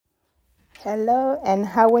Hello, and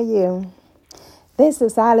how are you? This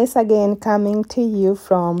is Alice again coming to you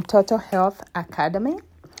from Total Health Academy,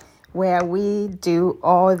 where we do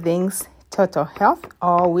all things total health,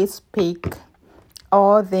 or we speak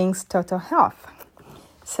all things total health.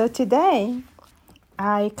 So today,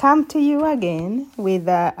 I come to you again with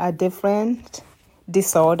a different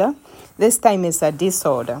disorder. This time it's a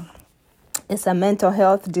disorder. It's a mental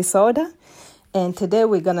health disorder. And today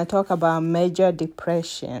we're going to talk about major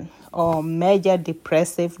depression or major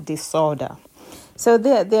depressive disorder. So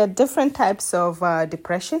there are different types of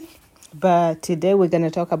depression, but today we're going to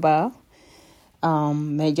talk about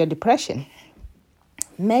major depression.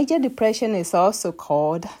 Major depression is also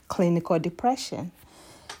called clinical depression.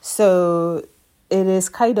 So it is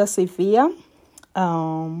kind of severe.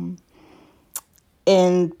 And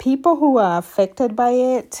people who are affected by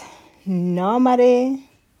it, normally,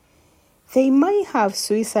 they might have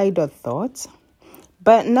suicidal thoughts,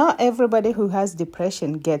 but not everybody who has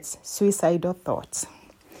depression gets suicidal thoughts.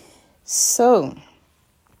 So,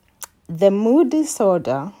 the mood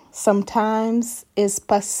disorder sometimes is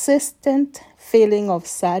persistent feeling of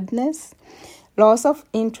sadness, loss of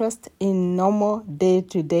interest in normal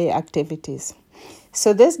day-to-day activities.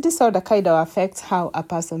 So, this disorder kind of affects how a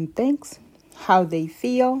person thinks, how they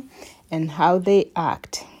feel, and how they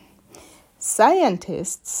act.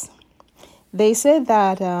 Scientists, they say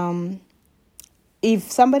that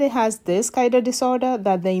if somebody has this kind of disorder,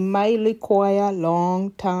 that they might require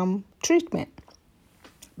long-term treatment.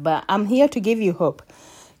 But I'm here to give you hope,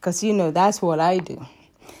 because, that's what I do.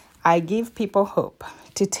 I give people hope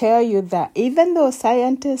to tell you that even though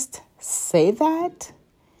scientists say that,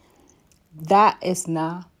 that is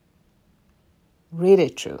not really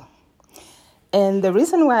true. And the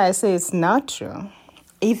reason why I say it's not true,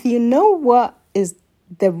 if you know what is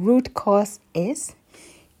the root cause is,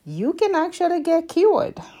 you can actually get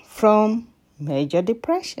cured from major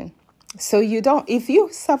depression. So if you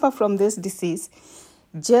suffer from this disease,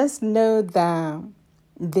 just know that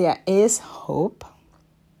there is hope,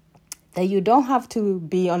 that you don't have to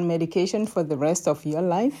be on medication for the rest of your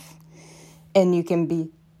life, and you can be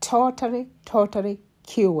totally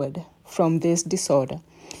cured from this disorder.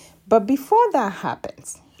 But before that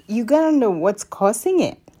happens, you gotta know what's causing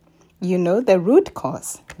it. The root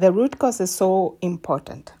cause. The root cause is so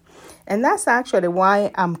important. And that's actually why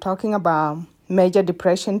I'm talking about major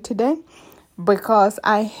depression today, because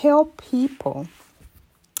I help people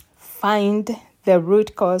find the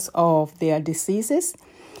root cause of their diseases,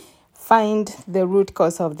 find the root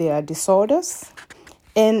cause of their disorders.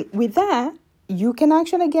 And with that, you can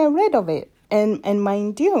actually get rid of it. And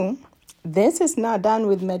mind you, this is not done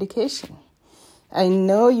with medication. I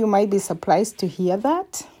know you might be surprised to hear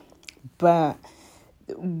that, but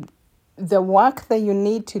the work that you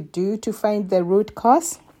need to do to find the root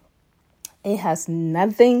cause, it has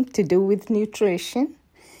nothing to do with nutrition.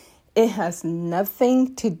 It has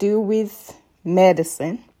nothing to do with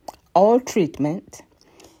medicine or treatment.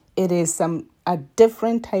 It is a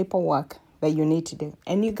different type of work that you need to do.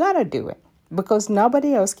 And you got to do it because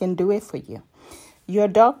nobody else can do it for you. Your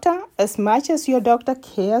doctor, as much as your doctor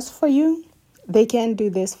cares for you, they can't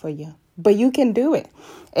do this for you. But you can do it.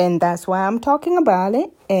 And that's why I'm talking about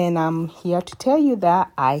it. And I'm here to tell you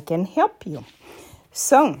that I can help you.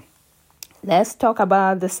 So, let's talk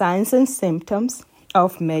about the signs and symptoms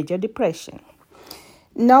of major depression.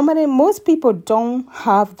 Normally, most people don't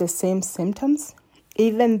have the same symptoms,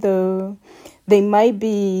 even though they might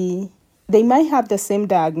have the same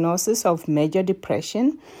diagnosis of major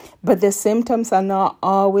depression, but the symptoms are not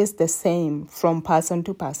always the same from person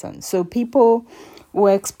to person. So people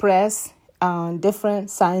will express different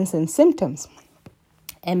signs and symptoms.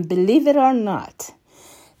 And believe it or not,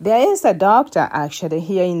 there is a doctor actually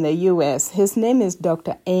here in the U.S. His name is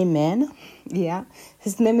Dr. Amen. Yeah,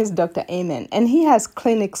 his name is Dr. Amen. And he has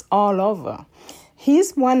clinics all over.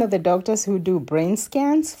 He's one of the doctors who do brain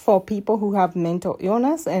scans for people who have mental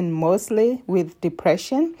illness and mostly with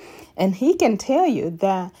depression. And he can tell you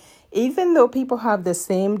that even though people have the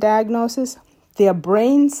same diagnosis, their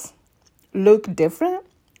brains look different.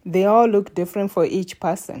 They all look different for each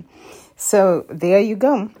person. So there you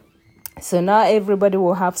go. So not everybody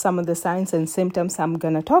will have some of the signs and symptoms I'm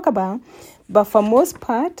going to talk about. But for most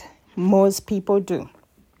part, most people do.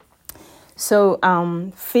 So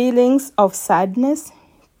feelings of sadness,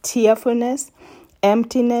 tearfulness,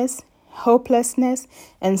 emptiness, hopelessness,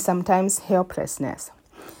 and sometimes helplessness.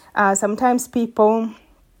 Sometimes people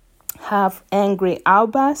have angry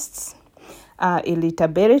outbursts,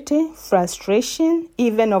 irritability, frustration,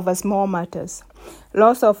 even over small matters.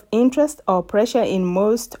 Loss of interest or pressure in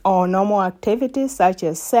most or normal activities such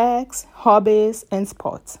as sex, hobbies, and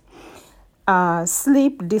sports.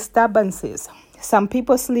 Sleep disturbances. Some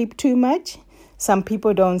people sleep too much. Some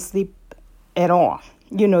people don't sleep at all.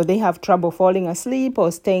 They have trouble falling asleep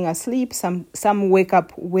or staying asleep. Some wake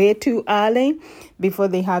up way too early before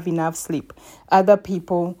they have enough sleep. Other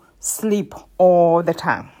people sleep all the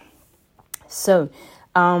time. So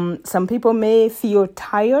some people may feel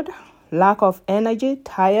tired, lack of energy.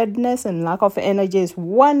 Tiredness and lack of energy is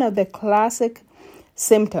one of the classic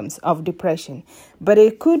symptoms of depression. But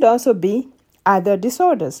it could also be other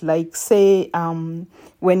disorders, like say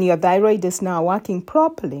when your thyroid is not working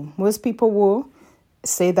properly. Most people will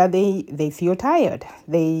say that they feel tired,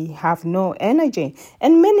 they have no energy,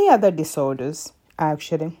 and many other disorders,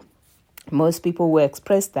 actually. Most people will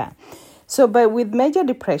express that. So, but with major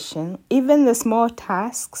depression, even the small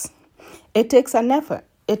tasks, it takes an effort.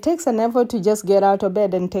 It takes an effort to just get out of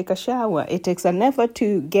bed and take a shower. It takes an effort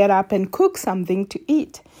to get up and cook something to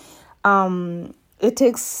eat. It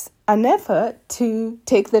takes an effort to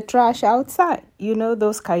take the trash outside,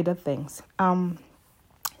 those kind of things.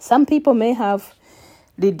 Some people may have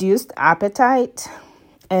reduced appetite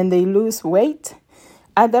and they lose weight.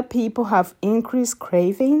 Other people have increased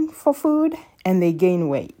craving for food and they gain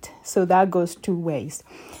weight. So that goes two ways.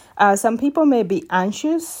 Some people may be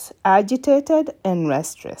anxious, agitated, and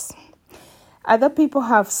restless. Other people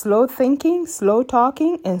have slow thinking, slow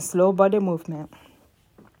talking, and slow body movement.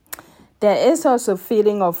 There is also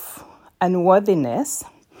feeling of unworthiness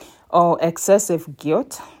or excessive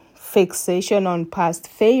guilt, fixation on past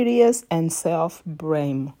failures, and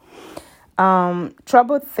self-blame.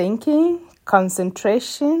 Trouble thinking,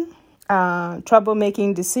 concentration, trouble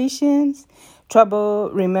making decisions,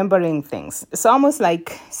 trouble remembering things. It's almost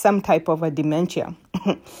like some type of a dementia.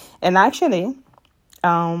 And actually,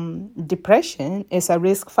 depression is a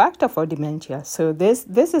risk factor for dementia. So this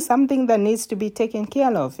is something that needs to be taken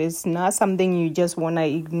care of. It's not something you just want to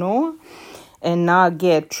ignore and not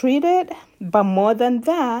get treated. But more than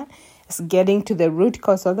that, it's getting to the root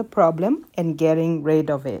cause of the problem and getting rid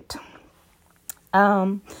of it.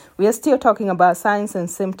 We are still talking about signs and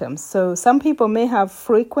symptoms. So some people may have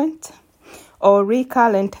frequent or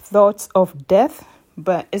recurrent thoughts of death,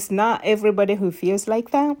 but it's not everybody who feels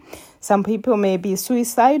like that. Some people may be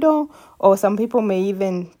suicidal, or some people may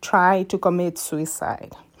even try to commit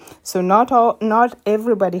suicide. So not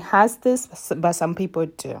everybody has this, but some people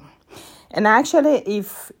do. And actually,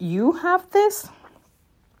 if you have this,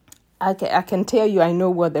 I can tell you, I know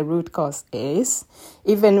what the root cause is,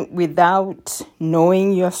 even without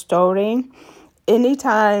knowing your story.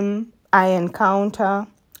 Anytime I encounter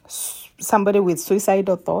somebody with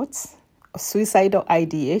suicidal thoughts, suicidal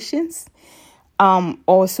ideations,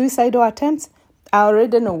 or suicidal attempts, I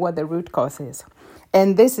already know what the root cause is.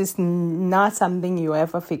 And this is not something you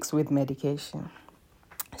ever fix with medication.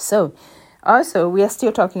 So, also, we are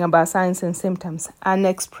still talking about signs and symptoms.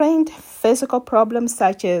 Unexplained physical problems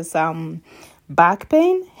such as back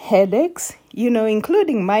pain, headaches,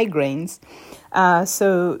 including migraines.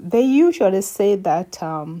 So they usually say that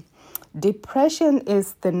depression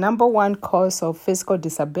is the number one cause of physical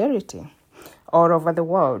disability all over the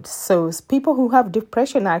world. So people who have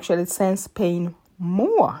depression actually sense pain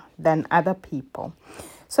more than other people.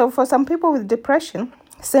 So for some people with depression,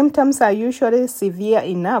 symptoms are usually severe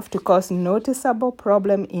enough to cause noticeable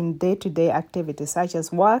problem in day-to-day activities such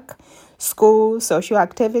as work, school, social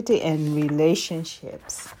activity, and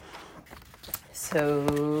relationships.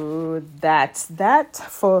 So that's that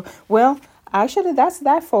for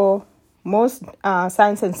most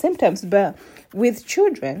signs and symptoms. But with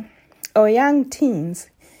children or young teens,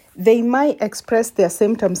 they might express their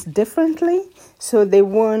symptoms differently, so they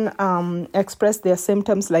won't express their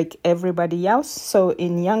symptoms like everybody else. So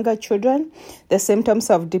in younger children, the symptoms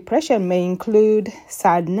of depression may include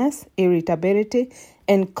sadness, irritability,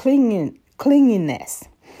 and clinginess.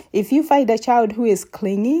 If you find a child who is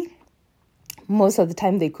clingy, most of the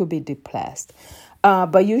time they could be depressed.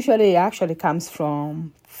 But usually it actually comes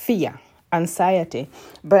from fear, anxiety.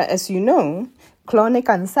 But as you know, chronic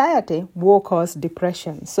anxiety will cause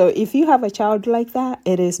depression. So if you have a child like that,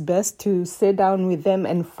 it is best to sit down with them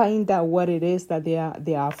and find out what it is that they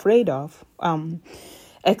are afraid of.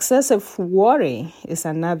 Excessive worry is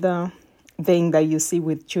another thing that you see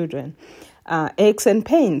with children. Aches and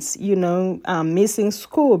pains, missing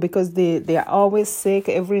school because they are always sick.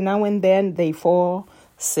 Every now and then they fall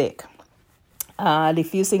sick.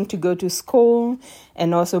 Refusing to go to school,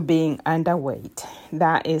 and also being underweight.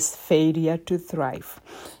 That is failure to thrive.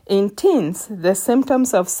 In teens, the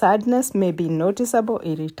symptoms of sadness may be noticeable: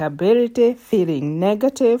 irritability, feeling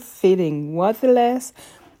negative, feeling worthless,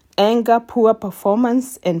 anger, poor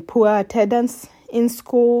performance, and poor attendance in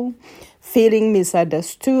school, feeling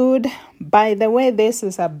misunderstood. By the way, this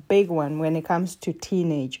is a big one when it comes to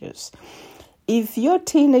teenagers. If your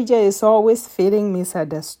teenager is always feeling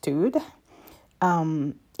misunderstood,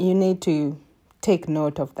 you need to take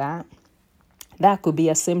note of that. That could be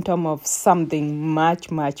a symptom of something much,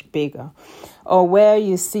 much bigger. Or where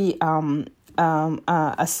you see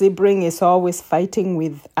a sibling is always fighting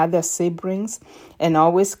with other siblings and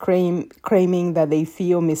always claiming that they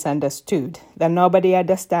feel misunderstood, that nobody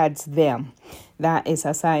understands them. That is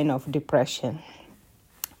a sign of depression.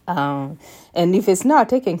 And if it's not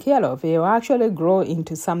taken care of, it will actually grow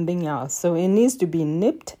into something else. So it needs to be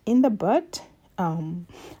nipped in the bud,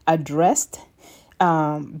 addressed.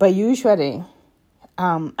 But usually,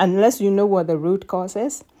 unless you know what the root cause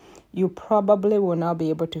is, you probably will not be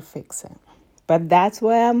able to fix it. But that's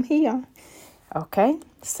why I'm here. Okay,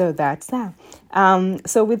 so that's that.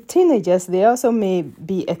 So with teenagers, they also may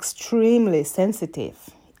be extremely sensitive.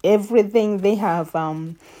 Everything they have,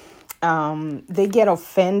 they get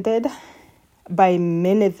offended by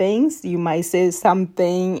many things. You might say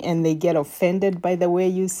something and they get offended by the way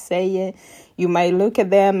you say it. You might look at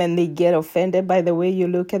them and they get offended by the way you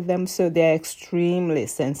look at them. So they're extremely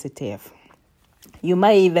sensitive. You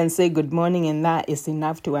might even say good morning and that is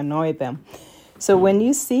enough to annoy them. So when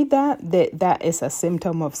you see that is a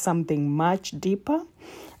symptom of something much deeper.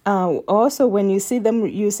 Also, when you see them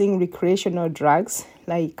using recreational drugs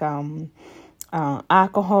like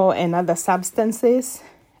alcohol and other substances,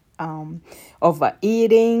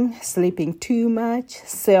 overeating, sleeping too much,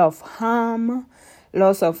 self-harm,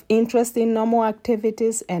 loss of interest in normal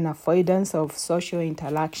activities, and avoidance of social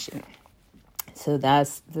interaction. So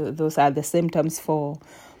those are the symptoms for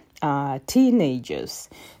teenagers.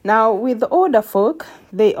 Now, with older folk,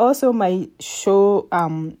 they also might show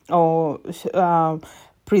or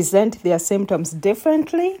present their symptoms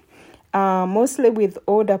differently. Mostly with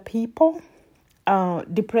older people,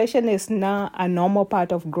 depression is not a normal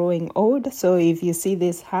part of growing old. So if you see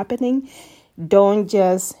this happening, don't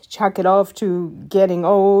just chalk it off to getting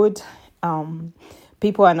old.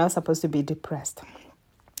 People are not supposed to be depressed.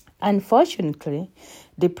 Unfortunately,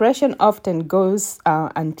 depression often goes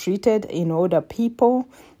untreated in older people.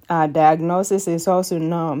 Diagnosis is also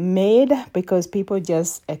not made because people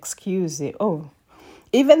just excuse it. Oh,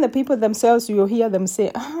 even the people themselves, you'll hear them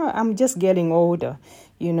say, I'm just getting older.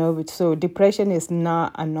 So depression is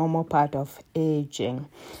not a normal part of aging.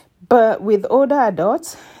 But with older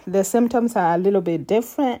adults, the symptoms are a little bit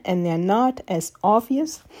different and they're not as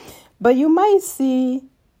obvious. But you might see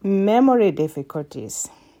memory difficulties,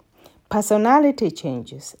 personality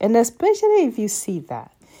changes, and especially if you see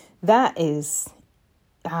that is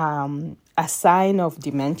a sign of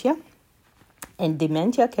dementia. And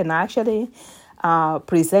dementia can actually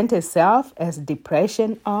present itself as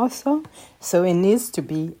depression also. So it needs to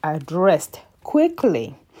be addressed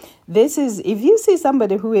quickly. This is, if you see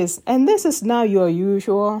somebody who is, and this is now your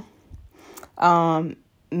usual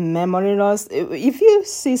memory loss. If you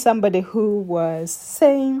see somebody who was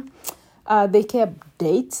saying they kept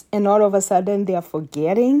dates and all of a sudden they are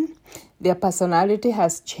forgetting, their personality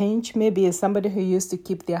has changed. Maybe it's somebody who used to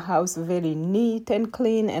keep their house very neat and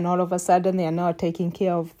clean and all of a sudden they are not taking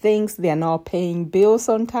care of things. They are not paying bills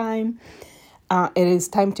on time. It is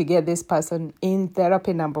time to get this person in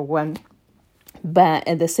therapy, number one. But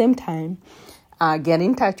at the same time, get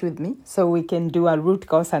in touch with me so we can do a root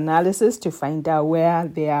cause analysis to find out where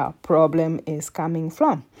their problem is coming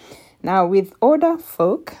from. Now, with older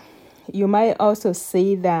folk, you might also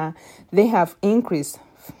see that they have increased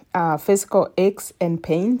physical aches and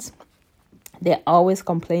pains. They're always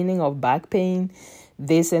complaining of back pain,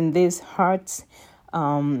 this and this hurts,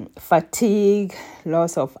 fatigue,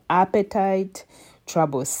 loss of appetite,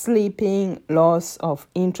 trouble sleeping, loss of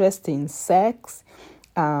interest in sex,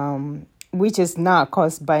 which is not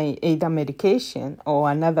caused by either medication or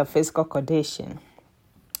another physical condition.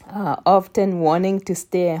 Often wanting to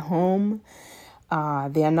stay at home.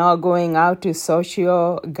 They are not going out to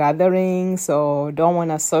social gatherings or don't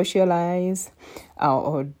want to socialize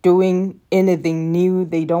or doing anything new.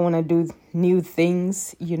 They don't want to do new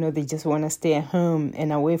things. They just want to stay at home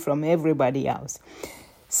and away from everybody else.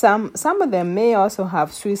 Some of them may also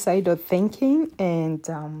have suicidal thinking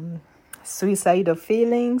and suicidal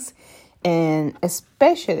feelings, and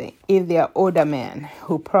especially if they are older men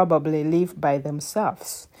who probably live by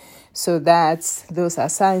themselves. So those are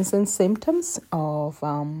signs and symptoms of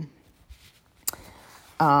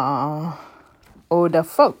older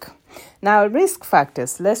folk. Now, risk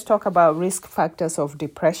factors. Let's talk about risk factors of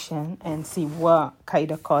depression and see what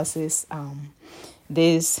kind of causes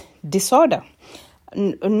this disorder.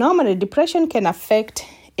 Normally, depression can affect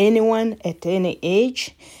anyone at any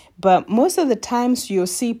age, But most of the times you'll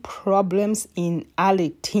see problems in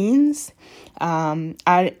early teens,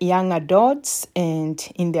 young adults,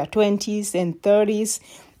 and in their 20s and 30s.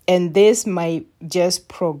 And this might just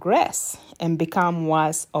progress and become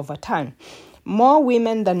worse over time. More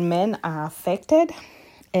women than men are affected.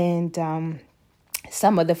 And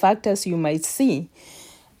some of the factors you might see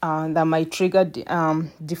that might trigger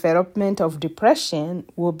development of depression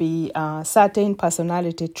will be certain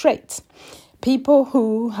personality traits. People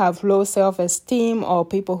who have low self-esteem, or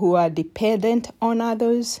people who are dependent on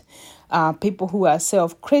others, people who are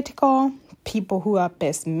self-critical, people who are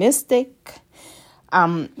pessimistic.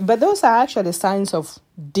 But those are actually signs of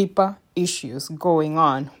deeper issues going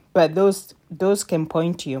on. But those can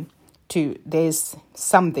point you to there's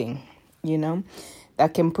something,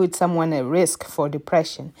 that can put someone at risk for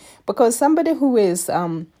depression. Because somebody who is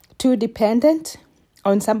too dependent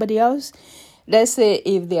on somebody else, let's say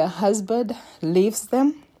if their husband leaves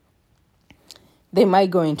them, they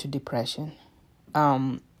might go into depression.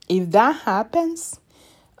 If that happens,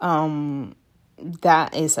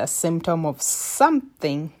 that is a symptom of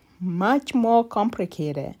something much more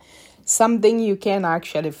complicated, something you can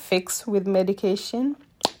actually fix with medication,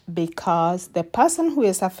 because the person who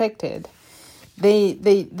is affected, they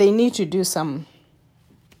need to do some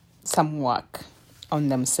work on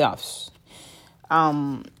themselves.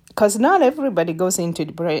 Because not everybody goes into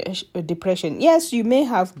depression. Yes, you may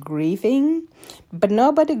have grieving, but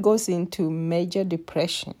nobody goes into major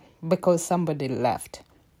depression because somebody left.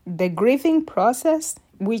 The grieving process,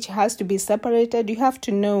 which has to be separated, you have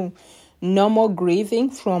to know normal grieving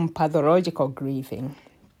from pathological grieving.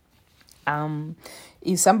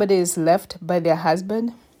 If somebody is left by their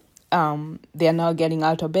husband, they are not getting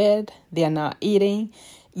out of bed, they are not eating,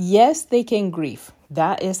 yes, they can grieve.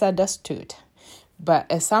 That is understood.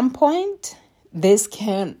 But at some point,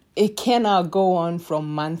 it cannot go on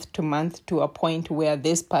from month to month to a point where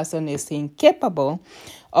this person is incapable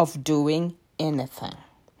of doing anything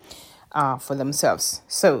for themselves.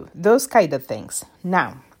 So those kind of things.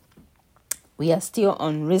 Now, we are still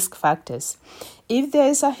on risk factors. If there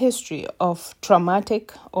is a history of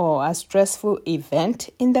traumatic or a stressful event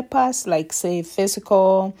in the past, like say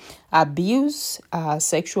physical abuse,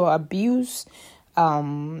 sexual abuse,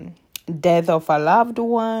 death of a loved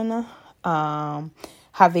one,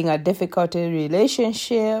 having a difficult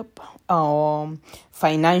relationship,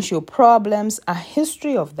 financial problems, a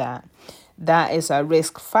history of that is a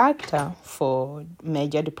risk factor for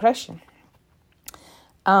major depression.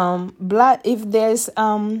 If there's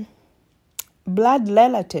blood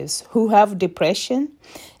relatives who have depression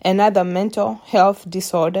and other mental health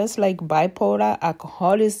disorders like bipolar,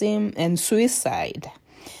 alcoholism, and suicide,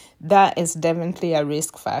 that is definitely a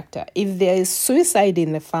risk factor. If there is suicide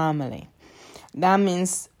in the family, that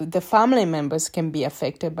means the family members can be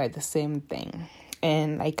affected by the same thing.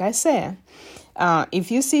 And like I said,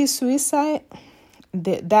 if you see suicide,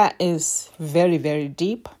 that is very, very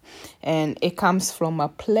deep, and it comes from a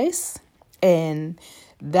place, and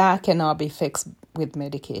that cannot be fixed with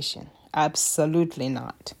medication. Absolutely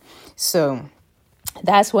not. So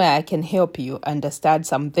that's where I can help you understand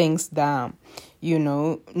some things that,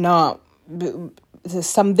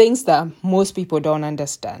 some things that most people don't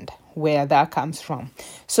understand where that comes from.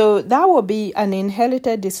 So that will be an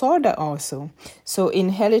inherited disorder also. So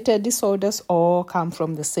inherited disorders all come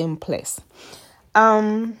from the same place.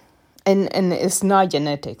 And it's not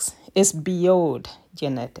genetics. It's beyond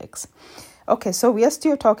genetics. Okay, so we are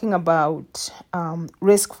still talking about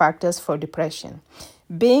risk factors for depression.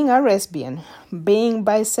 Being a lesbian, being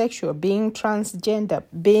bisexual, being transgender,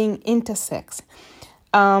 being intersex.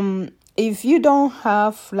 If you don't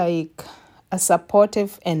have like a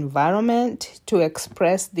supportive environment to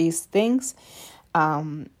express these things,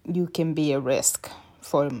 you can be a risk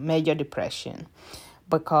for major depression,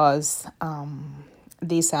 because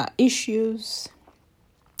these are issues,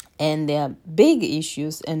 and they are big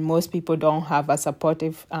issues, and most people don't have a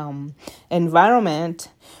supportive environment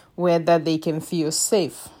where that they can feel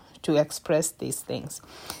safe to express these things.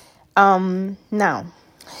 Now,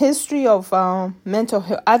 history of other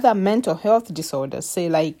mental health disorders, say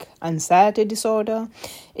like anxiety disorder,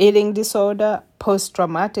 eating disorder,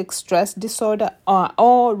 post-traumatic stress disorder, are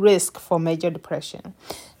all risk for major depression.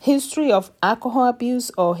 History of alcohol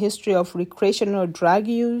abuse or history of recreational drug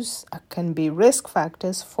use can be risk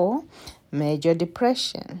factors for major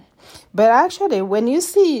depression. But actually, when you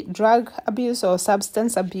see drug abuse or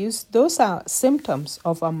substance abuse, those are symptoms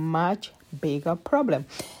of a much bigger problem.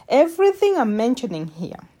 Everything I'm mentioning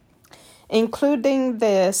here, including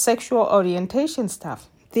the sexual orientation stuff,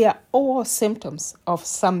 they are all symptoms of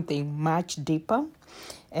something much deeper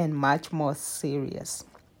and much more serious.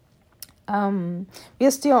 We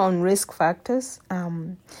are still on risk factors.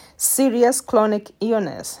 Serious chronic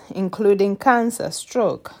illness, including cancer,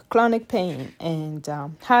 stroke, chronic pain, and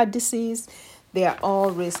heart disease, they are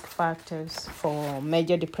all risk factors for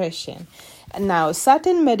major depression. Now,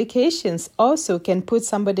 certain medications also can put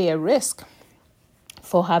somebody at risk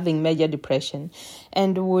for having major depression.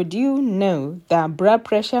 And would you know that blood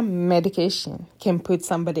pressure medication can put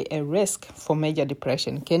somebody at risk for major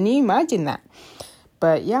depression? Can you imagine that?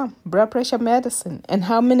 But yeah, blood pressure medicine. And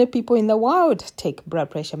how many people in the world take blood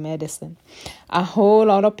pressure medicine? A whole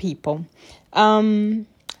lot of people.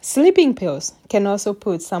 Sleeping pills can also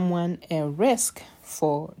put someone at risk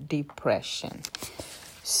for depression.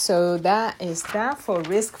 So that is that for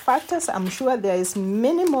risk factors. I'm sure there is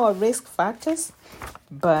many more risk factors,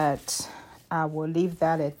 but I will leave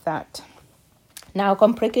that at that. Now,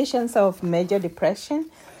 complications of major depression.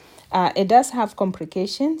 It does have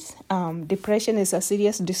complications. Depression is a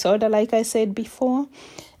serious disorder, like I said before,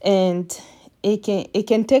 and it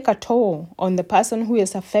can take a toll on the person who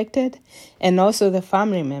is affected and also the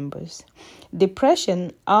family members.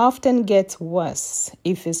 Depression often gets worse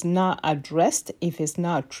if it's not addressed, if it's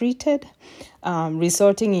not treated,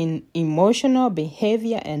 resulting in emotional,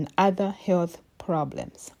 behavior, and other health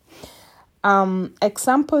problems.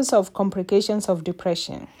 Examples of complications of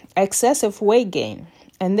depression: excessive weight gain.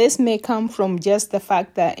 And this may come from just the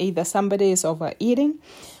fact that either somebody is overeating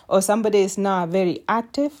or somebody is not very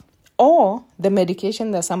active, or the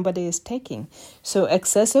medication that somebody is taking. So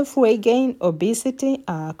excessive weight gain, obesity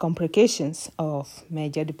are complications of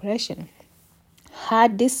major depression.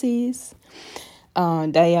 Heart disease,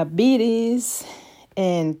 diabetes,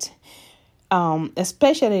 and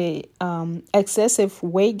especially excessive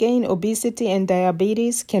weight gain, obesity, and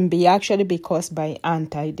diabetes can actually be caused by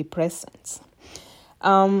antidepressants.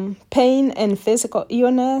 Pain and physical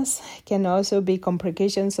illness can also be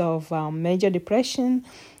complications of major depression.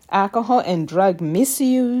 Alcohol and drug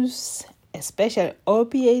misuse, especially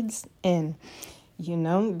opioids, and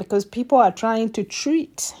because people are trying to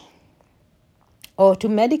treat or to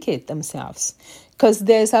medicate themselves because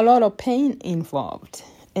there's a lot of pain involved.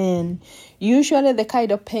 And usually the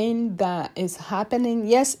kind of pain that is happening,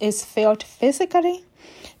 yes, it's felt physically,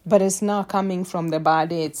 but it's not coming from the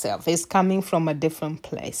body itself. It's coming from a different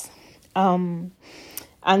place.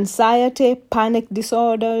 Anxiety, panic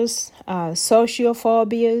disorders, social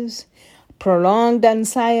phobias, prolonged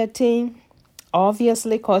anxiety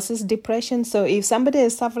obviously causes depression. So if somebody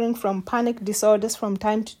is suffering from panic disorders from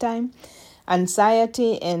time to time,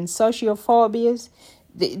 anxiety and social phobias,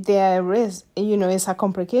 there is, it's a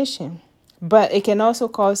complication. But it can also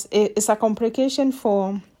it's a complication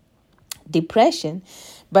for depression,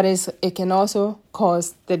 but it can also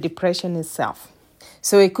cause the depression itself.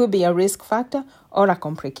 So it could be a risk factor or a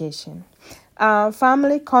complication.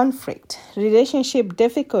 Family conflict, relationship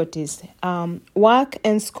difficulties, work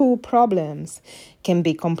and school problems can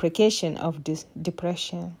be complication of this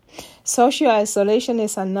depression. Social isolation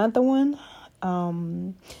is another one,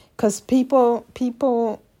 because people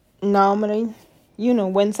normally,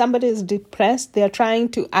 when somebody is depressed, they're trying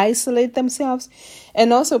to isolate themselves,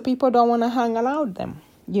 and also people don't want to hang around them,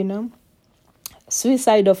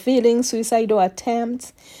 Suicidal feelings, suicidal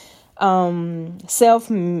attempts,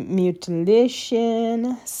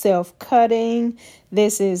 self-mutilation, self-cutting.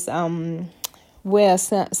 This is where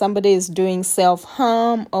somebody is doing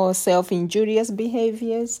self-harm or self-injurious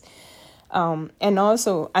behaviors. And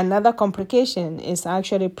also another complication is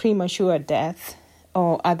actually premature death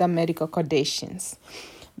or other medical conditions.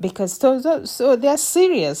 Because so there are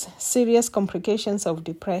serious complications of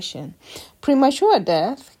depression. Premature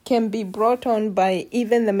death can be brought on by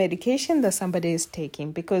even the medication that somebody is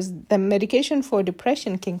taking, because the medication for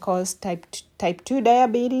depression can cause type 2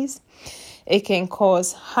 diabetes. It can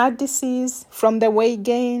cause heart disease from the weight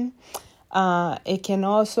gain. It can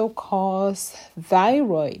also cause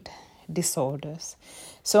thyroid disorders.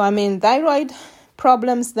 So, thyroid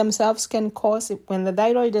problems themselves can cause, when the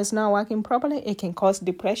thyroid is not working properly, it can cause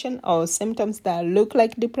depression or symptoms that look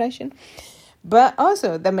like depression. But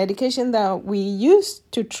also the medication that we use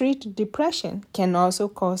to treat depression can also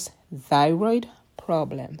cause thyroid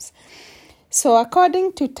problems. So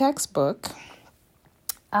according to textbook,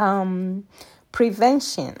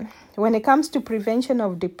 prevention, when it comes to prevention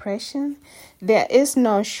of depression, there is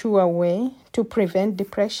no sure way to prevent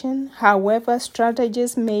depression. However,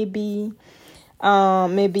 strategies may be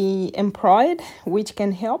employed, which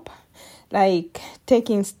can help, like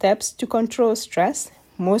taking steps to control stress.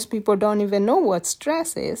 Most people don't even know what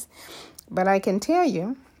stress is, but I can tell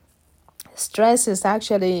you, stress is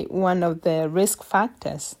actually one of the risk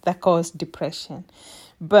factors that cause depression,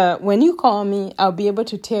 But when you call me, I'll be able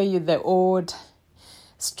to tell you the old.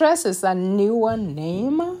 Stress is a newer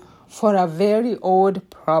name for a very old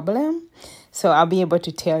problem. So I'll be able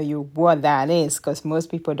to tell you what that is, because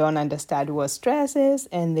most people don't understand what stress is,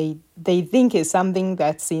 and they think it's something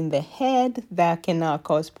that's in the head that cannot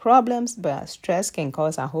cause problems, but stress can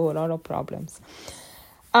cause a whole lot of problems.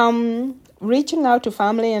 Reaching out to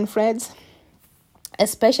family and friends,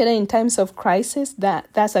 especially in times of crisis,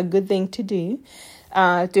 that's a good thing to do.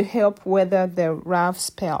 To help weather the rough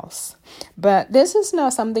spells. But this is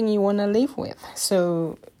not something you want to live with.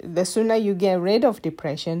 So the sooner you get rid of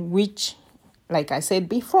depression, which, like I said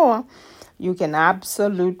before, you can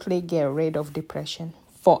absolutely get rid of depression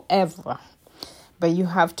forever. But you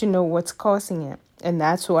have to know what's causing it. And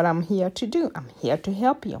that's what I'm here to do. I'm here to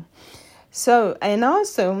help you. So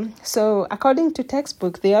according to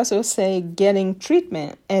textbook, they also say getting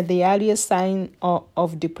treatment at the earliest sign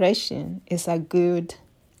of depression is a good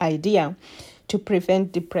idea to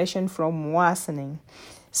prevent depression from worsening.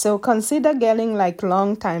 So consider getting like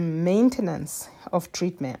long-time maintenance of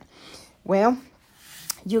treatment. Well,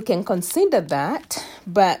 you can consider that,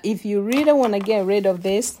 but if you really want to get rid of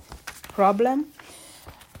this problem,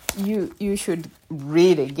 you should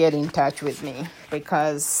really get in touch with me,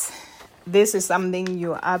 because this is something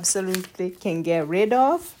you absolutely can get rid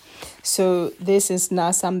of. So this is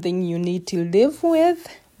not something you need to live with.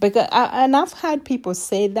 Because I've had people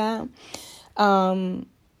say that,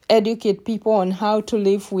 educate people on how to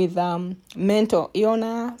live with mental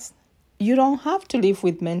illness. You don't have to live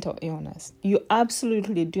with mental illness. You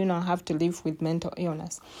absolutely do not have to live with mental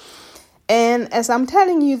illness. And as I'm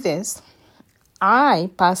telling you this,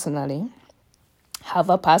 I personally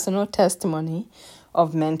have a personal testimony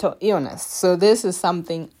of mental illness. So this is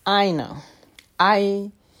something I know.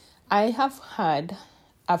 I have had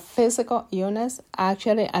a physical illness,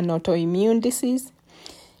 actually an autoimmune disease,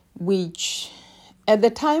 which at the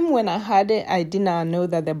time when I had it, I did not know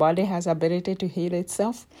that the body has ability to heal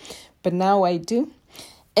itself, but now I do.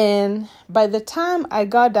 And by the time I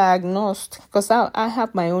got diagnosed, because I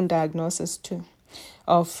have my own diagnosis too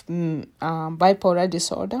of bipolar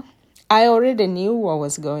disorder, I already knew what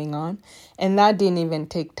was going on, and that didn't even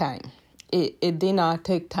take time. It did not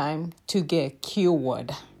take time to get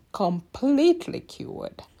cured, completely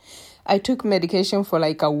cured. I took medication for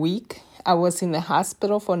like a week. I was in the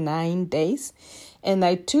hospital for 9 days, and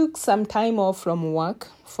I took some time off from work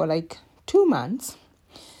for like 2 months,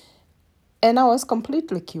 and I was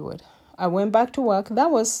completely cured. I went back to work.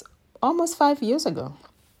 That was almost 5 years ago.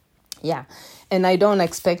 Yeah, and I don't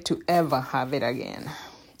expect to ever have it again.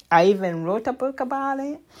 I even wrote a book about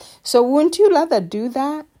it. So wouldn't you rather do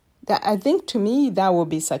that? I think to me that would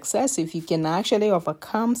be success if you can actually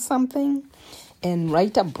overcome something and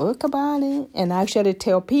write a book about it and actually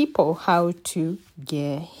tell people how to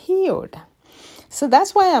get healed. So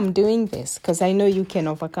that's why I'm doing this, because I know you can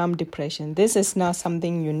overcome depression. This is not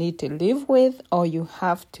something you need to live with or you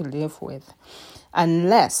have to live with,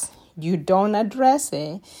 unless you don't address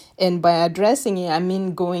it. And by addressing it, I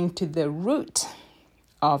mean going to the root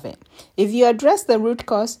of it. If you address the root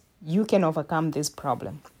cause, you can overcome this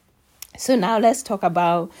problem. So now let's talk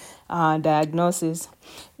about diagnosis.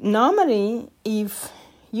 Normally, if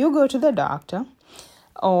you go to the doctor,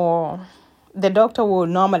 or the doctor will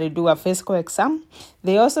normally do a physical exam,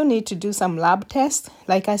 they also need to do some lab tests.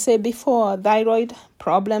 Like I said before, thyroid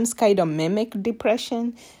problems kind of mimic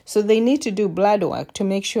depression. So they need to do blood work to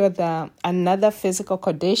make sure that another physical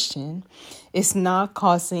condition is not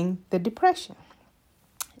causing the depression.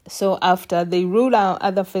 So after they rule out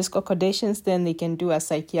other physical conditions, then they can do a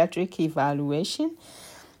psychiatric evaluation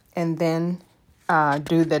and then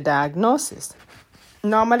do the diagnosis.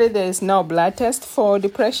 Normally, there is no blood test for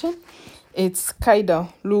depression. It's kind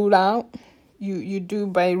of ruled out. You do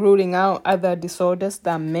by ruling out other disorders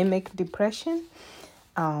that mimic depression.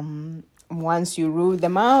 Once you rule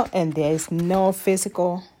them out and there is no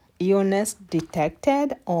physical illness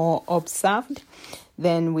detected or observed,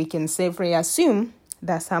 then we can safely assume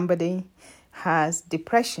that somebody has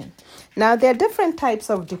depression. Now, there are different types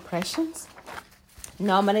of depressions.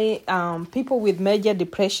 Normally, people with major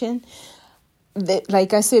depression,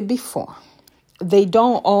 like I said before, they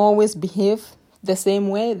don't always behave the same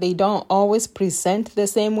way. They don't always present the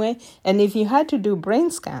same way. And if you had to do brain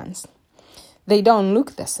scans, they don't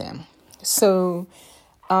look the same. So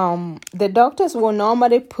the doctors will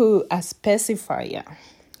normally put a specifier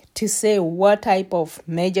to say what type of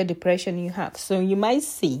major depression you have. So you might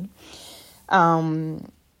see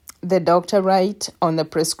the doctor write on the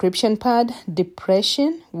prescription pad,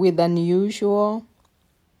 depression with unusual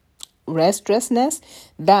restlessness.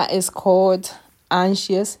 That is called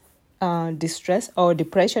anxious distress or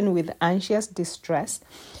depression with anxious distress.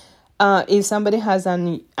 If somebody has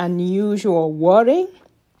an unusual worry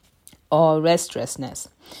or restlessness.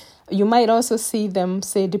 You might also see them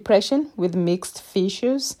say depression with mixed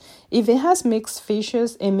features. If it has mixed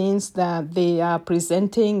features, it means that they are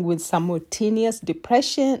presenting with simultaneous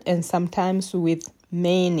depression and sometimes with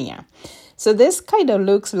mania. So this kind of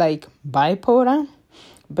looks like bipolar,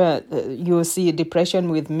 but you'll see depression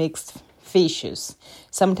with mixed features.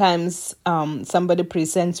 Sometimes somebody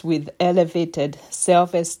presents with elevated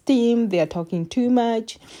self-esteem, they are talking too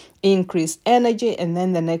much, increased energy, and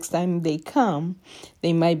then the next time they come,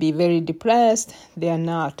 they might be very depressed, they are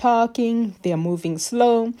not talking, they are moving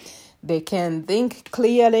slow, they can't think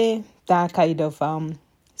clearly, that kind of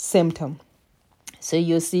symptom. So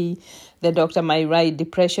you see the doctor might write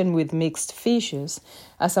depression with mixed features.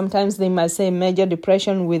 Sometimes they might say major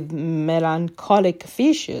depression with melancholic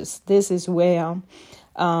features. This is where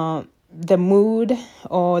the mood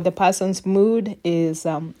or the person's mood is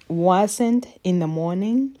worsened in the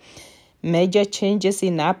morning, major changes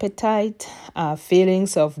in appetite,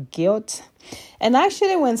 feelings of guilt. And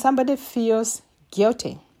actually when somebody feels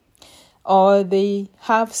guilty or they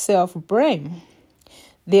have self-blame,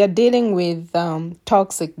 they are dealing with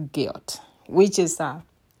toxic guilt, which is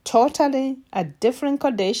totally a different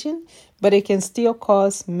condition, but it can still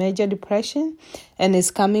cause major depression, and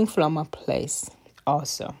it's coming from a place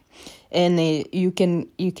also. And you can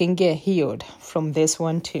get healed from this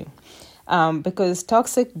one too, because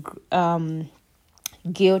toxic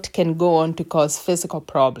guilt can go on to cause physical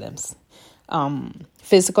problems,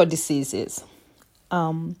 physical diseases.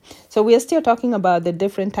 So we are still talking about the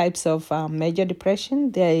different types of major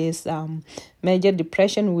depression. There is major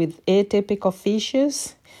depression with atypical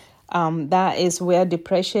features. That is where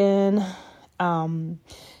depression,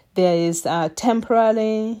 there is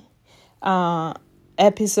temporary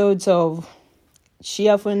episodes of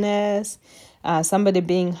cheerfulness, somebody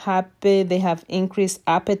being happy, they have increased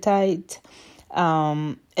appetite,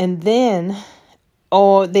 and then,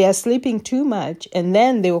 or they are sleeping too much, and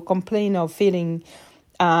then they will complain of feeling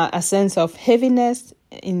a sense of heaviness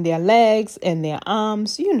in their legs and their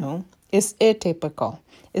arms. It's atypical.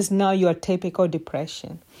 It's not your typical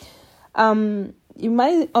depression. You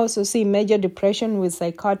might also see major depression with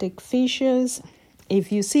psychotic features.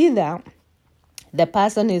 If you see that, the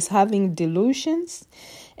person is having delusions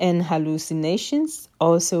and hallucinations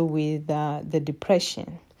also with the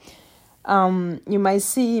depression. You might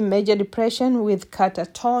see major depression with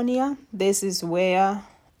catatonia. This is where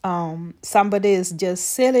somebody is just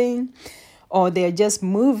sitting or they're just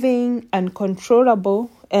moving,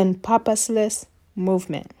 uncontrollable and purposeless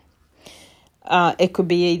movement. It could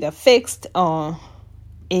be either fixed or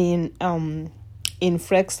in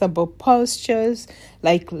inflexible postures,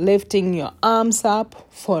 like lifting your arms up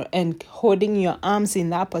and holding your arms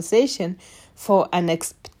in that position for an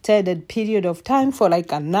extended period of time, for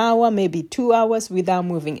like an hour, maybe 2 hours without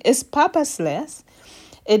moving. It's purposeless.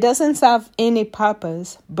 It doesn't serve any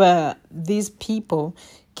purpose, but these people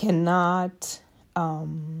cannot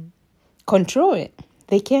control it.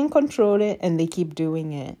 They can't control it and they keep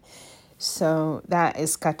doing it. So that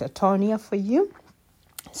is catatonia for you.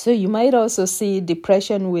 So you might also see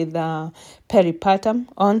depression with peripartum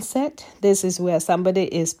onset. This is where somebody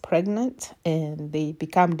is pregnant and they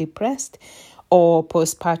become depressed. Or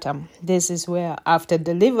postpartum. This is where after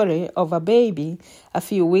delivery of a baby, a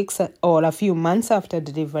few weeks or a few months after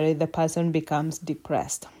delivery, the person becomes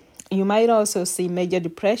depressed. You might also see major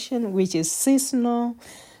depression, which is seasonal,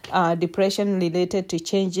 depression related to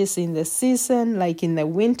changes in the season, like in the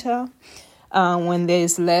winter. When there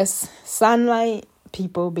is less sunlight,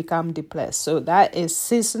 people become depressed. So that is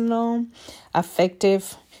seasonal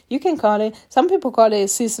affective. You can call it, some people call it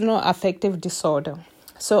seasonal affective disorder.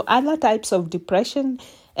 So other types of depression,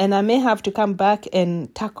 and I may have to come back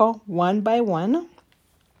and tackle one by one,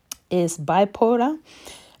 is bipolar,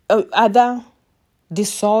 other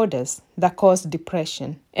disorders that cause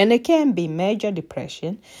depression. And it can be major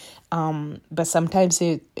depression, but sometimes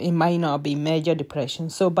it might not be major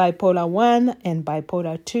depression. So bipolar 1 and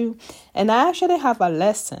bipolar 2. And I actually have a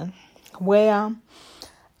lesson where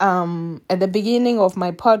at the beginning of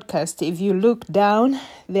my podcast, if you look down,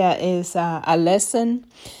 there is a lesson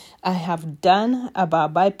I have done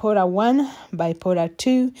about bipolar 1, bipolar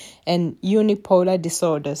 2, and unipolar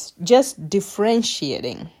disorders, just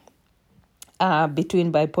differentiating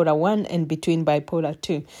between bipolar 1 and between bipolar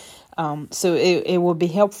 2. So it will be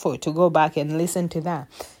helpful to go back and listen to that.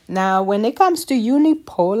 Now, when it comes to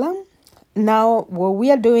unipolar, now what we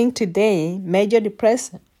are doing today, major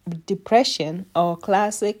depression or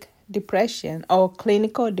classic depression or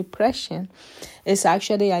clinical depression is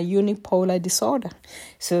actually a unipolar disorder.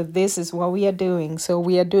 So this is what we are doing. So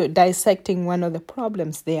we are dissecting one of the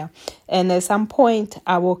problems there. And at some point,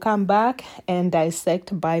 I will come back and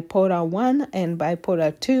dissect bipolar 1 and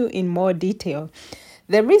bipolar 2 in more detail.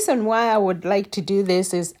 The reason why I would like to do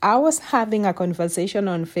this is I was having a conversation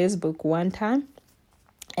on Facebook one time.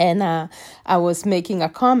 And I was making a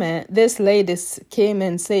comment. This lady came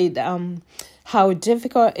and said how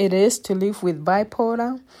difficult it is to live with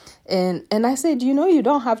bipolar. And I said, you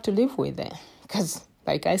don't have to live with it. Because,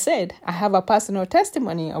 like I said, I have a personal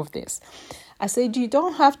testimony of this. I said, you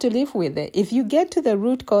don't have to live with it. If you get to the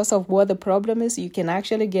root cause of what the problem is, you can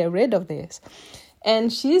actually get rid of this.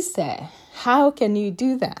 And she said, how can you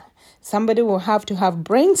do that? Somebody will have to have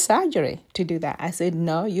brain surgery to do that. I said,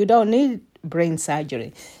 no, you don't need brain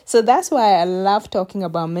surgery. So that's why I love talking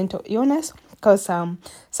about mental illness, because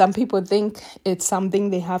some people think it's something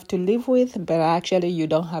they have to live with, but actually you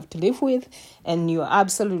don't have to live with, and you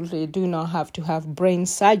absolutely do not have to have brain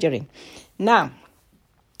surgery. Now,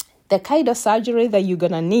 the kind of surgery that you're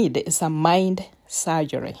going to need is a mind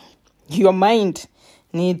surgery. Your mind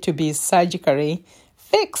needs to be surgically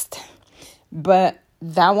fixed, but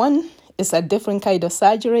that one is a different kind of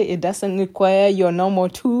surgery. It doesn't require your normal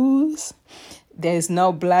tools. There's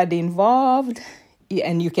no blood involved,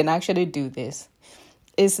 and you can actually do this.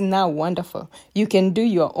 It's now wonderful. You can do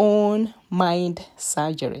your own mind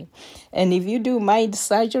surgery. And if you do mind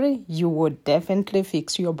surgery, you will definitely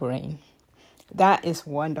fix your brain. That is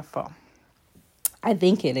wonderful. I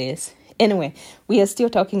think it is. Anyway, we are still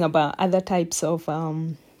talking about other types of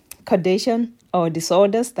condition or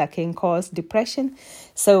disorders that can cause depression.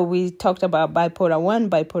 So we talked about bipolar 1,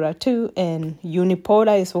 bipolar 2, and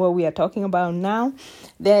unipolar is what we are talking about now.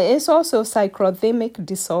 There is also cyclothymic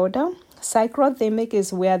disorder. Cyclothymic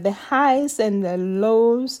is where the highs and the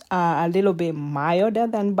lows are a little bit milder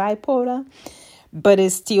than bipolar, but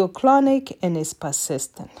it's still chronic and is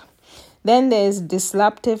persistent. Then there's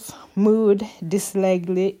disruptive mood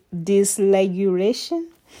dysregulation,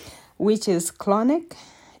 which is chronic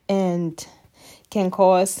and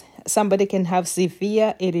somebody can have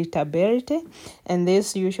severe irritability, and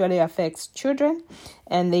this usually affects children,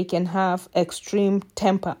 and they can have extreme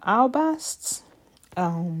temper outbursts,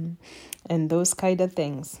 and those kind of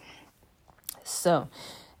things. So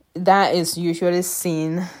that is usually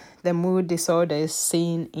seen, the mood disorder is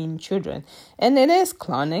seen in children, and it is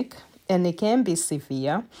chronic, and it can be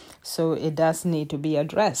severe, so it does need to be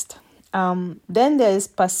addressed. Then there is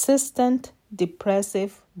persistent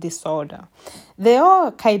depressive disorder. They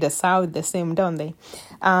all kind of sound the same, don't they?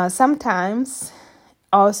 Sometimes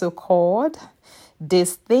also called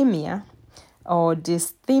dysthymia or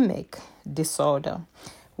dysthymic disorder,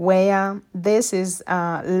 where this is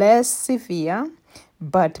less severe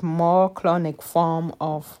but more chronic form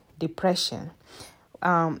of depression.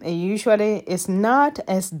 It usually is not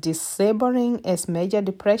as disabling as major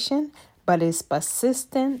depression, but is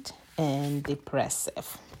persistent and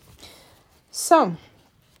depressive. So,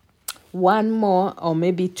 one more or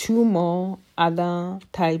maybe two more other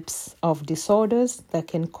types of disorders that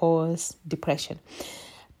can cause depression.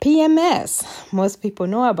 PMS. Most people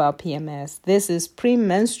know about PMS. This is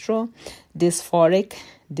premenstrual dysphoric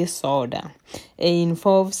disorder. It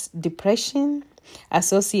involves depression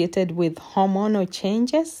associated with hormonal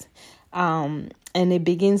changes, and it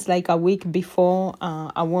begins like a week before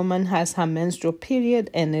a woman has her menstrual period,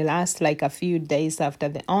 and it lasts like a few days after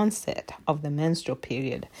the onset of the menstrual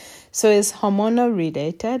period. So it's hormonal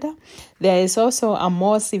related. There is also a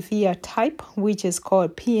more severe type, which is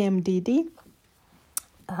called PMDD,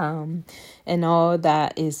 and all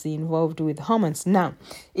that is involved with hormones. Now,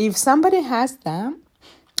 if somebody has that,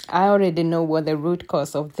 I already know what the root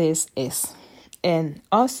cause of this is. And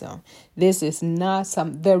also, this is not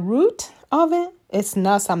the root of it, it's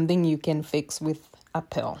not something you can fix with a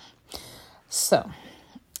pill. So,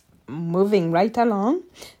 moving right along,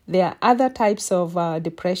 there are other types of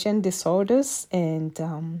depression disorders,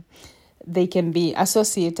 and they can be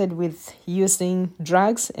associated with using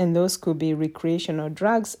drugs, and those could be recreational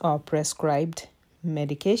drugs or prescribed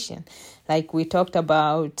medication. Like we talked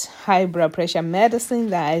about high blood pressure medicine,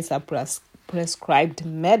 that is a prescribed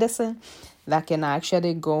medicine that can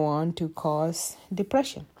actually go on to cause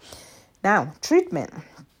depression. Now, treatment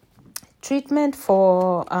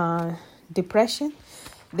for depression.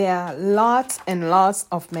 There are lots and lots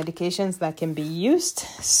of medications that can be used.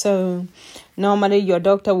 So normally your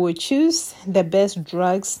doctor will choose the best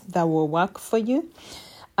drugs that will work for you.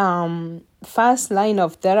 First line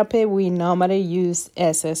of therapy, we normally use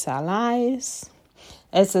SSRIs.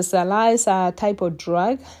 SSRIs are a type of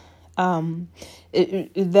drug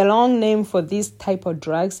The long name for this type of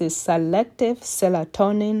drugs is selective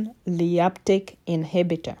serotonin reuptake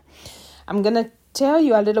inhibitor. I'm going to tell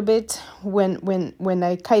you a little bit when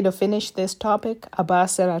I kind of finish this topic about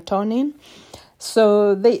serotonin.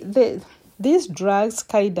 So these drugs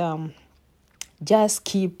kind of just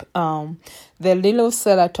keep the little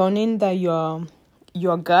serotonin that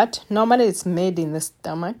your gut, normally it's made in the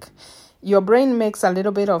stomach. Your brain makes a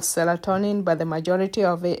little bit of serotonin, but the majority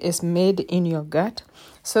of it is made in your gut.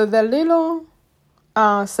 So the little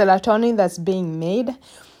serotonin that's being made,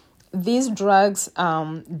 these drugs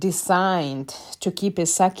designed to keep it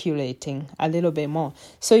circulating a little bit more.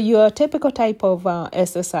 So your typical type of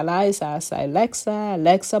SSRIs are Celexa,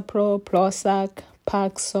 Lexapro, Prozac,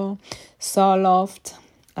 Paxil, Zoloft,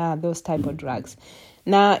 those type of drugs.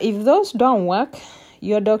 Now, if those don't work,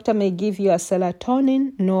 your doctor may give you a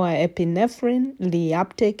serotonin norepinephrine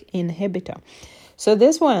reuptake inhibitor. So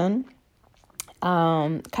this one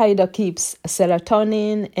kind of keeps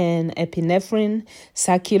serotonin and epinephrine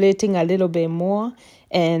circulating a little bit more.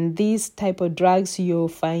 And these type of drugs, you'll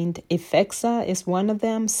find Effexa is one of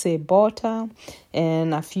them, Cybota,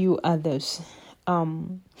 and a few others.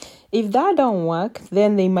 If that don't work,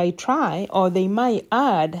 then they might try or they might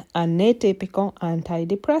add an atypical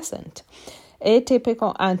antidepressant.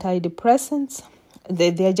 Atypical antidepressants,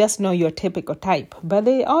 they're just not your typical type, but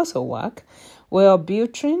they also work.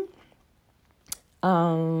 Wellbutrin,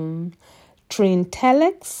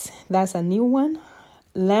 Trintellix, that's a new one,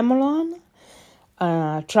 Lemolon,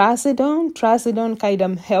 Trazodone. Trazodone kind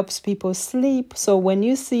of helps people sleep. So when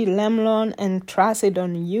you see Lemolon and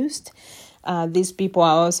Trazodone used, these people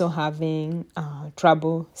are also having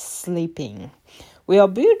trouble sleeping.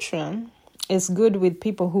 Wellbutrin is good with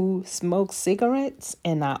people who smoke cigarettes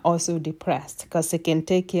and are also depressed because it can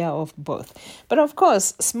take care of both. But of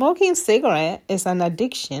course, smoking cigarette is an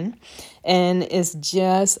addiction and is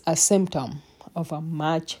just a symptom of a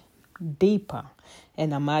much deeper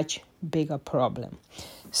and a much bigger problem.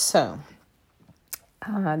 So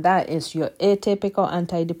that is your atypical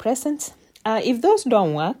antidepressants. If those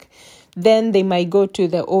don't work, then they might go to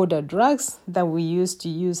the older drugs that we used to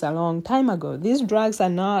use a long time ago. These drugs are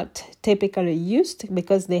not typically used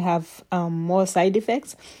because they have more side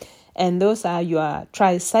effects. And those are your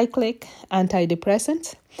tricyclic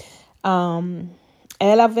antidepressants.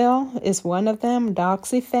 Elavil is one of them.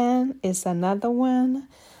 Doxyphen is another one.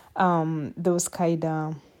 Those kind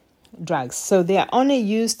of drugs. So they are only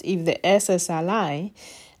used if the SSRI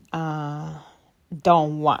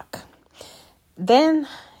don't work. Then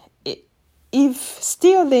if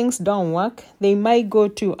still things don't work, they might go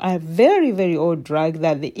to a very, very old drug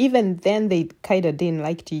that even then they kind of didn't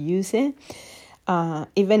like to use it.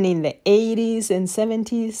 Even in the 80s and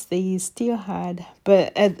 70s, they still had,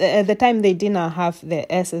 but at the time they did not have the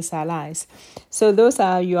SSRIs. So those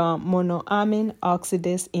are your monoamine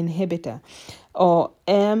oxidase inhibitor, or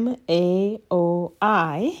MAOI,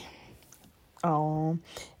 or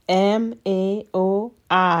MAOIs.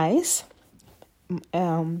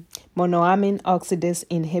 Monoamine oxidase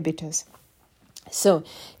inhibitors. So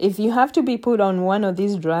if you have to be put on one of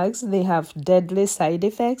these drugs, they have deadly side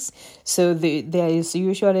effects. So there is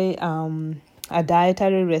usually a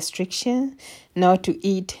dietary restriction not to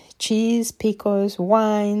eat cheese, pickles,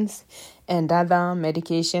 wines, and other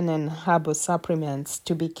medication and herbal supplements.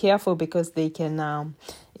 To be careful because they can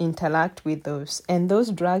interact with those. And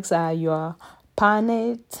those drugs are your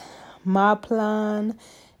Panet, Marplan,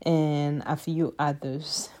 and a few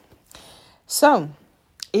others. So,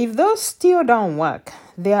 if those still don't work,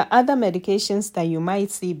 there are other medications that you might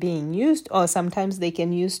see being used, or sometimes they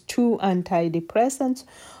can use 2 antidepressants,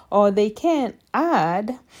 or they can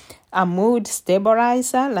add a mood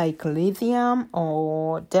stabilizer like lithium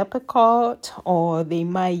or Depakote, or they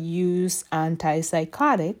might use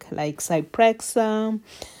antipsychotic like Zyprexa,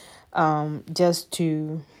 just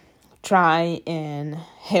to try and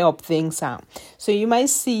help things out. So you might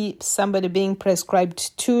see somebody being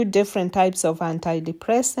prescribed 2 different types of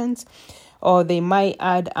antidepressants, or they might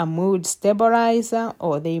add a mood stabilizer,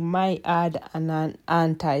 or they might add an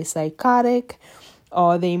antipsychotic,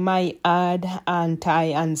 or they might add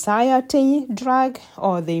anti-anxiety drug,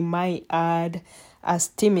 or they might add a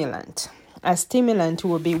stimulant. A stimulant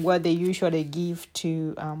will be what they usually give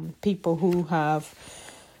to people who have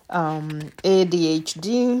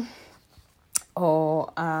ADHD, or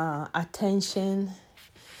attention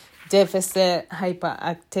deficit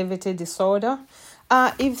hyperactivity disorder.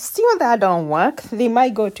 If still that don't work, they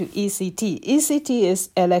might go to ECT. ECT is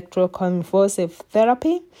electroconvulsive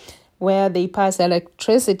therapy, where they pass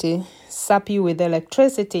electricity, zap you with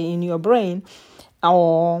electricity in your brain,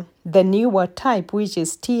 or the newer type, which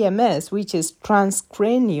is TMS, which is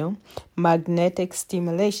transcranial magnetic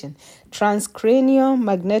stimulation. Transcranial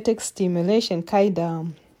magnetic stimulation kind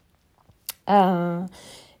of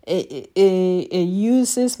it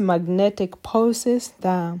uses magnetic pulses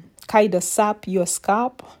that kind of sap your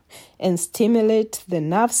scalp and stimulate the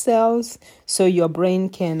nerve cells so your brain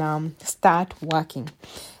can start working.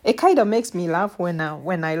 It kind of makes me laugh when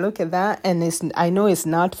I look at that, and I know it's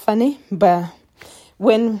not funny, but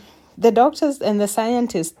when the doctors and the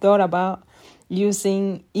scientists thought about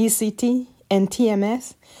using ECT and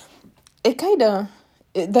TMS,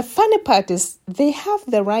 the funny part is they have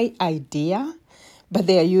the right idea, but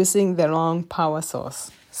they are using the wrong power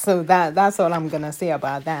source. So that's all I'm going to say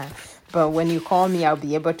about that. But when you call me, I'll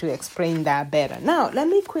be able to explain that better. Now, let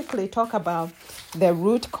me quickly talk about the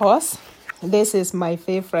root cause. This is my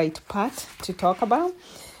favorite part to talk about.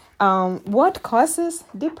 What causes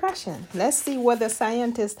depression? Let's see what the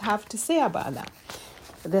scientists have to say about that.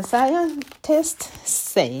 The scientists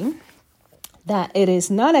say that it is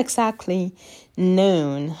not exactly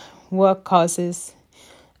known what causes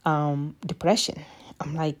depression.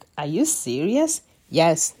 I'm like, are you serious?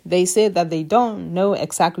 Yes, they say that they don't know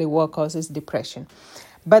exactly what causes depression.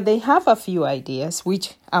 But they have a few ideas,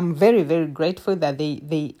 which I'm very, very grateful that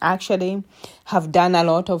they actually have done a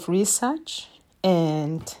lot of research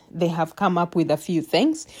and they have come up with a few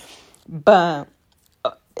things. But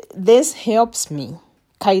this helps me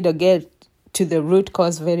kind of get to the root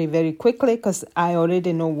cause very, very quickly because I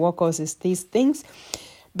already know what causes these things.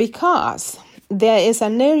 Because there is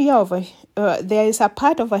an area of there is a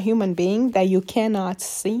part of a human being that you cannot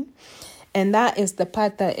see. And that is the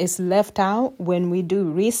part that is left out when we do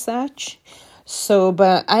research. So,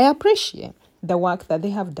 but I appreciate the work that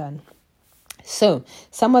they have done. So,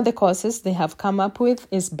 some of the causes they have come up with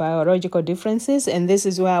is biological differences. And this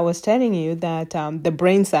is where I was telling you that the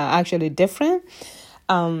brains are actually different.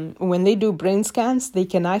 When they do brain scans, they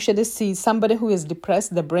can actually see somebody who is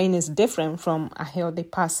depressed, the brain is different from a healthy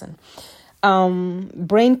person.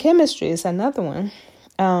 Brain chemistry is another one.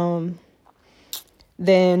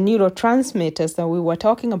 The neurotransmitters that we were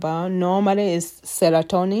talking about normally is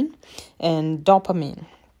serotonin and dopamine.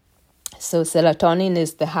 So serotonin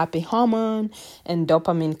is the happy hormone and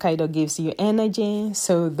dopamine kind of gives you energy.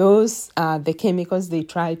 So those are the chemicals they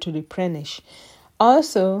try to replenish.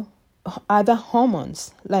 Also, other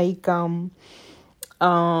hormones like hormonal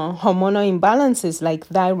imbalances like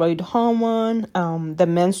thyroid hormone, the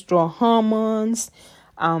menstrual hormones,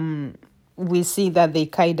 we see that they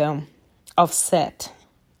kind of offset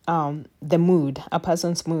the mood, a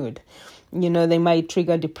person's mood. You know, they might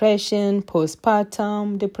trigger depression,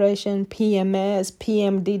 postpartum depression, PMS,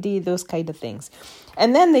 PMDD, those kind of things.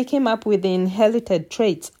 And then they came up with the inherited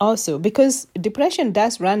traits also, because depression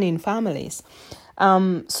does run in families.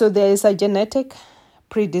 So there is a genetic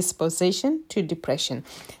predisposition to depression.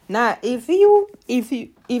 Now, if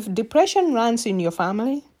depression runs in your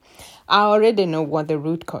family, I already know what the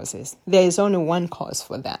root cause is. There is only one cause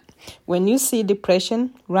for that. When you see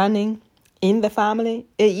depression running in the family,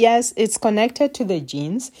 yes, it's connected to the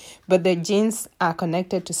genes, but the genes are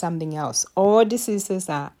connected to something else. All diseases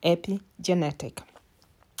are epigenetic.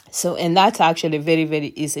 So, and that's actually very,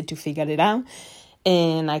 very easy to figure it out.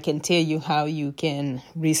 And I can tell you how you can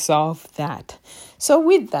resolve that. So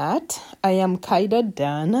with that, I am kind of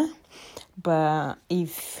done. But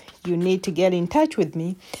if you need to get in touch with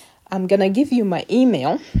me, I'm going to give you my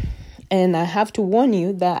email. And I have to warn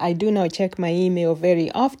you that I do not check my email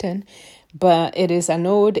very often. But it is an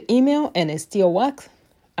old email and it still works.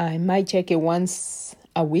 I might check it once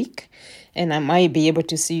a week. And I might be able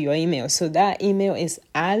to see your email. So that email is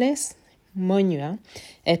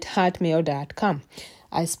alicemunua@hotmail.com.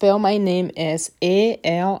 I spell my name as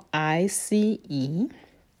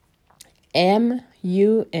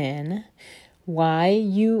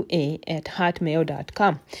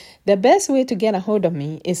ALICEMUNYUA@hotmail.com. The best way to get a hold of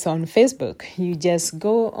me is on Facebook. You just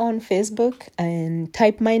go on Facebook and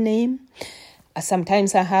type my name.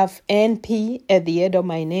 Sometimes I have NP at the end of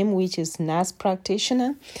my name, which is nurse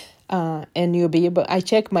practitioner. And you'll be able, I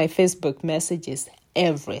check my Facebook messages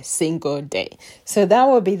every single day. So that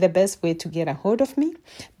will be the best way to get a hold of me.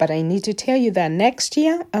 But I need to tell you that next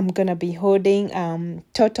year, I'm going to be holding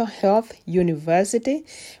Total Health University,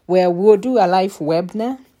 where we'll do a live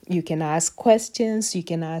webinar. You can ask questions. You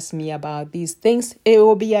can ask me about these things. It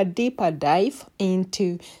will be a deeper dive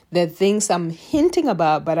into the things I'm hinting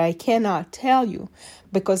about, but I cannot tell you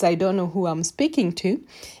because I don't know who I'm speaking to,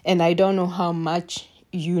 and I don't know how much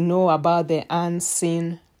you know about the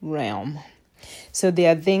unseen realm. So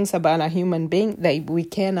there are things about a human being that we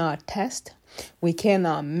cannot test, we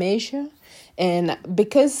cannot measure, And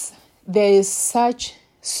because there is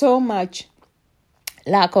so much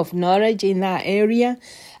lack of knowledge in that area,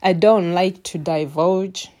 I don't like to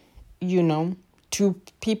divulge, to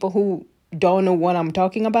people who don't know what I'm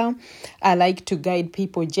talking about. I like to guide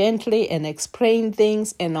people gently and explain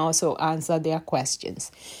things and also answer their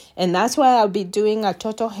questions. And that's why I'll be doing a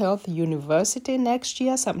Total Health University next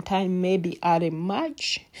year, sometime maybe early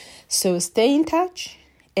March. So stay in touch.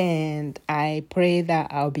 And I pray that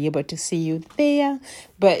I'll be able to see you there.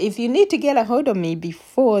 But if you need to get a hold of me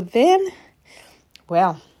before then,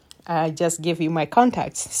 well, I just give you my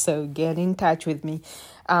contacts. So get in touch with me.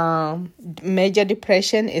 Major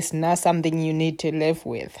depression is not something you need to live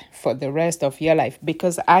with for the rest of your life.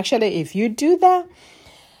 Because actually, if you do that,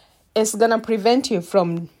 it's going to prevent you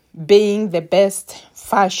from being the best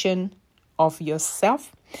version of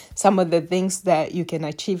yourself. Some of the things that you can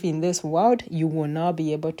achieve in this world, you will not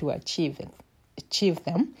be able to achieve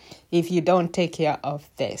them if you don't take care of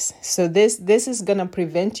this. So this is going to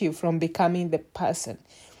prevent you from becoming the person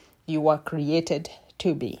you were created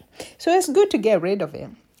to be. So it's good to get rid of it.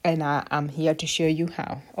 And I'm here to show you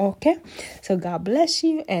how. Okay? So God bless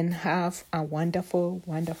you and have a wonderful,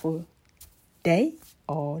 wonderful day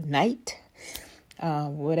or night.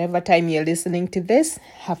 Whatever time you're listening to this,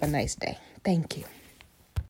 have a nice day. Thank you.